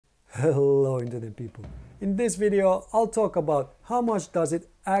Hello internet people. In this video I'll talk about how much does it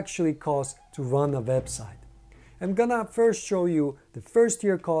actually cost to run a website. I'm gonna first show you the first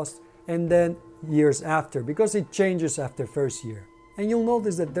year cost and then years after, because it changes after first year. And you'll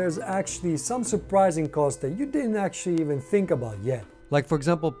notice that there's actually some surprising costs that you didn't actually even think about yet. Like for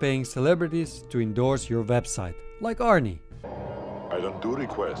example paying celebrities to endorse your website, like Arnie. I don't do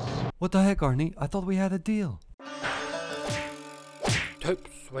requests. What the heck, Arnie? I thought we had a deal.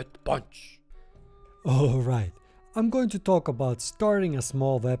 Tips with Punch. Alright, I'm going to talk about starting a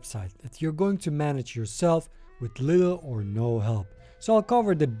small website that you're going to manage yourself with little or no help. So I'll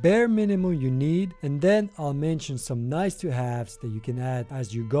cover the bare minimum you need, and then I'll mention some nice to haves that you can add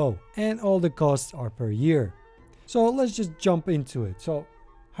as you go. And all the costs are per year. So let's just jump into it. So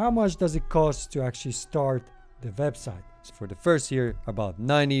how much does it cost to actually start the website? So for the first year, about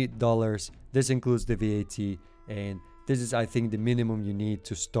 $90. This includes the VAT, and this is, I think, the minimum you need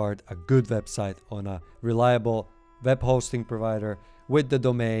to start a good website on a reliable web hosting provider with the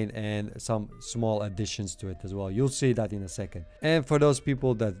domain and some small additions to it as well. You'll see that in a second. And for those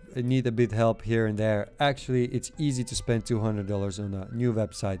people that need a bit help here and there, actually it's easy to spend $200 on a new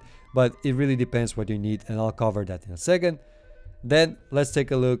website, but it really depends what you need, and I'll cover that in a second. Then let's take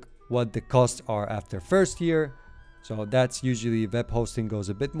a look what the costs are after first year. So that's usually web hosting goes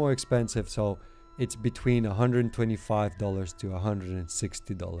a bit more expensive, so it's between $125 to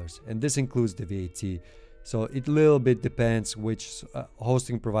 $160, and this includes the VAT. So it a little bit depends which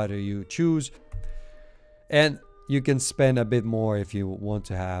hosting provider you choose, and you can spend a bit more if you want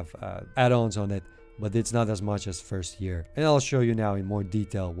to have add-ons on it, but it's not as much as first year. And I'll show you now in more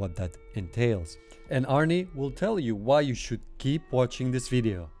detail what that entails. And Arnie will tell you why you should keep watching this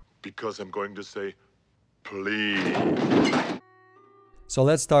video. Because I'm going to say, please. So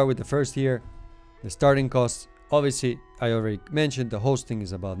let's start with the first year. The starting costs, obviously, I already mentioned the hosting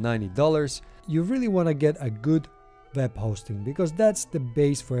is about $90. You really want to get a good web hosting because that's the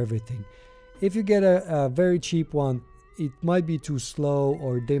base for everything. If you get a very cheap one, it might be too slow,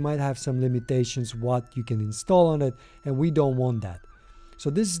 or they might have some limitations what you can install on it, and we don't want that.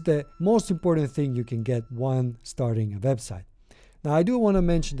 So this is the most important thing you can get when starting a website. Now I do want to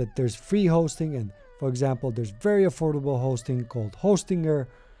mention that there's free hosting, and for example there's very affordable hosting called Hostinger,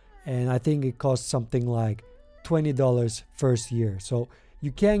 and I think it costs something like $20 first year. So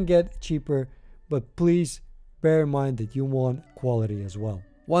you can get cheaper, but please bear in mind that you want quality as well.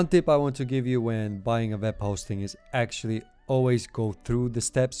 One tip I want to give you when buying a web hosting is actually always go through the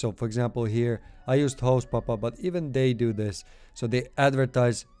steps. So for example here I used HostPapa, but even they do this. So they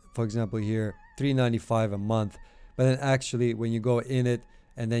advertise, for example here, $3.95 a month, but then actually when you go in it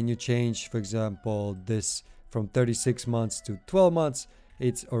and then you change, for example, this from 36 months to 12 months,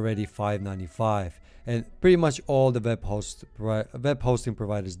 it's already $5.95. And pretty much all the web hosting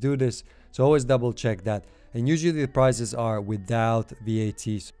providers do this, so always double check that. And usually the prices are without VAT.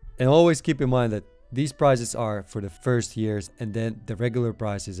 And always keep in mind that these prices are for the first years, and then the regular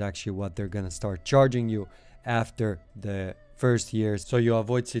price is actually what they're gonna start charging you after the first years, so you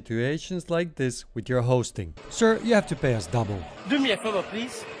avoid situations like this with your hosting. Sir, you have to pay us double. Do me a favor,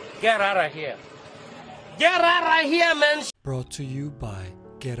 please. Get out of here. Get out of here, man. Brought to you by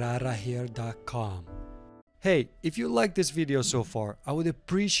GetOuttaHere.com. Hey, if you like this video so far, I would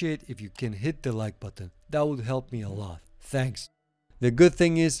appreciate if you can hit the like button. That would help me a lot. Thanks. The good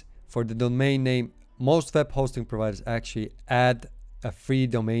thing is, for the domain name, most web hosting providers actually add a free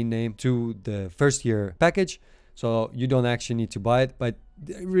domain name to the first year package. So you don't actually need to buy it, but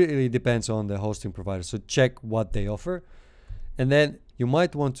it really depends on the hosting provider. So check what they offer. And then you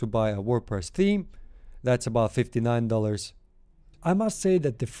might want to buy a WordPress theme. That's about $59. I must say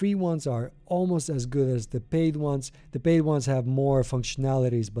that the free ones are almost as good as the paid ones. The paid ones have more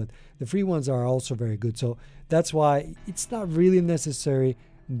functionalities, but the free ones are also very good. So that's why it's not really necessary,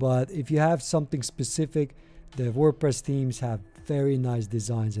 but if you have something specific, the WordPress themes have very nice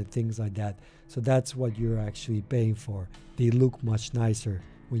designs and things like that. So that's what you're actually paying for. They look much nicer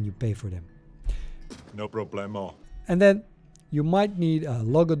when you pay for them. No problemo. And then you might need a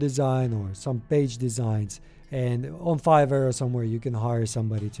logo design or some page designs, and on Fiverr or somewhere you can hire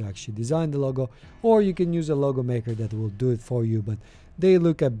somebody to actually design the logo, or you can use a logo maker that will do it for you, but they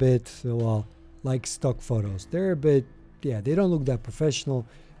look a bit, well, like stock photos. They're a bit, yeah, they don't look that professional,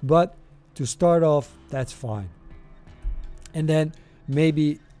 but to start off, that's fine. And then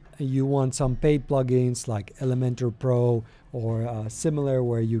maybe you want some paid plugins like Elementor Pro or similar,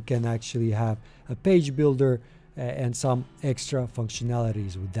 where you can actually have a page builder and some extra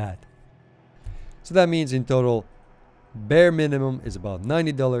functionalities with that. So that means in total, bare minimum is about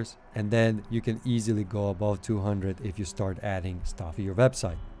 $90, and then you can easily go above $200 if you start adding stuff to your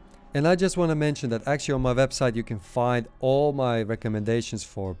website. And I just want to mention that actually on my website you can find all my recommendations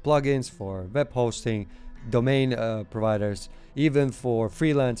for plugins, for web hosting, domain providers, even for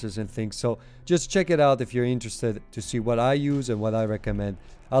freelancers and things. So just check it out if you're interested to see what I use and what I recommend.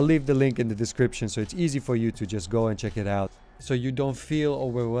 I'll leave the link in the description so it's easy for you to just go and check it out, so you don't feel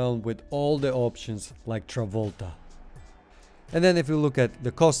overwhelmed with all the options like Travolta. And then if you look at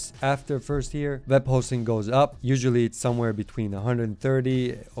the costs after first year, web hosting goes up. Usually it's somewhere between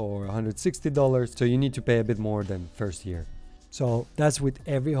 $130 or $160. So you need to pay a bit more than first year. So that's with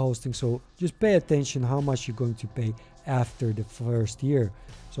every hosting. So just pay attention how much you're going to pay after the first year.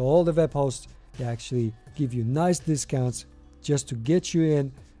 So all the web hosts, they actually give you nice discounts just to get you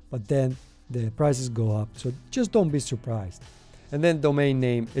in, but then the prices go up. So just don't be surprised. And then domain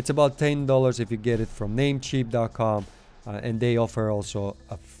name, it's about $10 if you get it from Namecheap.com. And they offer also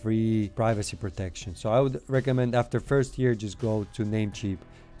a free privacy protection. So I would recommend after first year, just go to Namecheap.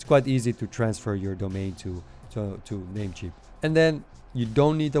 It's quite easy to transfer your domain to Namecheap. And then you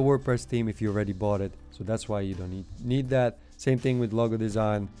don't need a WordPress theme if you already bought it. So that's why you don't need that. Same thing with logo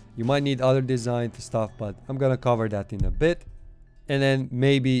design. You might need other design stuff, but I'm gonna cover that in a bit. And then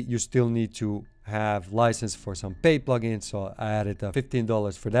maybe you still need to have license for some paid plugins. So I added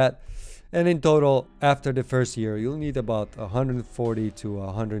 $15 for that. And in total, after the first year, you'll need about $140 to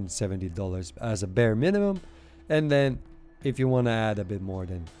 $170 as a bare minimum. And then if you want to add a bit more,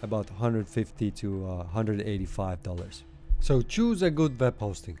 then about $150 to $185. So choose a good web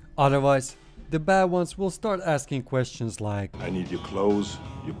hosting. Otherwise, the bad ones will start asking questions like, I need your clothes,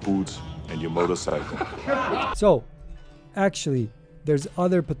 your boots, and your motorcycle. So actually, there's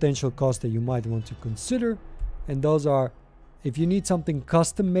other potential costs that you might want to consider. And those are, if you need something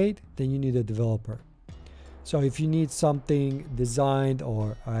custom made, then you need a developer. So if you need something designed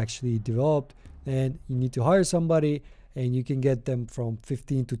or actually developed, then you need to hire somebody, and you can get them from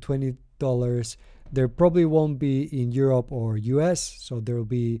 $15 to $20. There probably won't be in Europe or US, so there will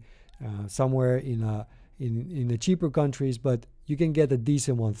be somewhere in the cheaper countries, but you can get a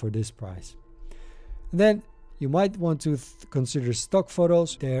decent one for this price. And then you might want to consider stock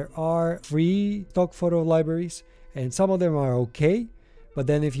photos. There are free stock photo libraries, and some of them are okay, but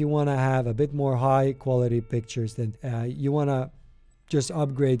then if you want to have a bit more high quality pictures, then you want to just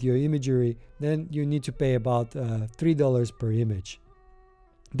upgrade your imagery, then you need to pay about $3 per image.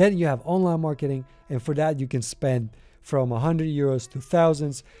 Then you have online marketing, and for that you can spend from 100 euros to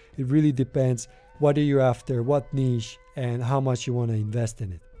thousands. It really depends what are you after, what niche, and how much you want to invest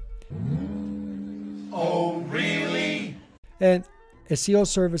in it. Oh, really? And SEO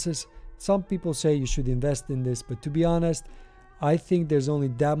services, some people say you should invest in this, but to be honest, I think there's only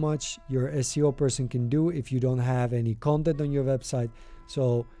that much your SEO person can do if you don't have any content on your website.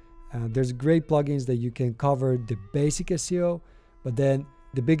 So there's great plugins that you can cover the basic SEO, but then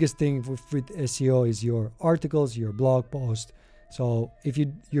the biggest thing with SEO is your articles, your blog post. So if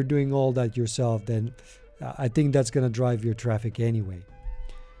you're doing all that yourself, then I think that's going to drive your traffic anyway.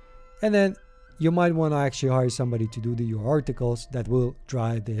 And then you might want to actually hire somebody to do your articles that will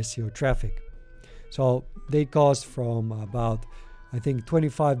drive the SEO traffic. So they cost from about, I think,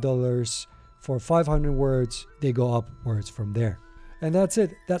 $25 for 500 words. They go upwards from there. And that's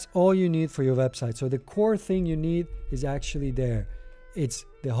it. That's all you need for your website. So the core thing you need is actually there. It's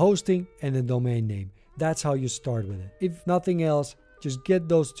the hosting and the domain name. That's how you start with it. If nothing else, just get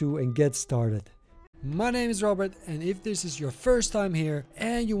those two and get started. My name is Robert, and if this is your first time here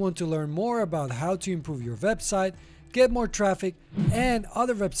and you want to learn more about how to improve your website, get more traffic, and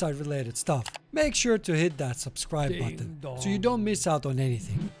other website related stuff, make sure to hit that subscribe button so you don't miss out on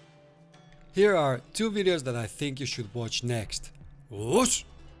anything. Here are 2 videos that I think you should watch next. Whoosh!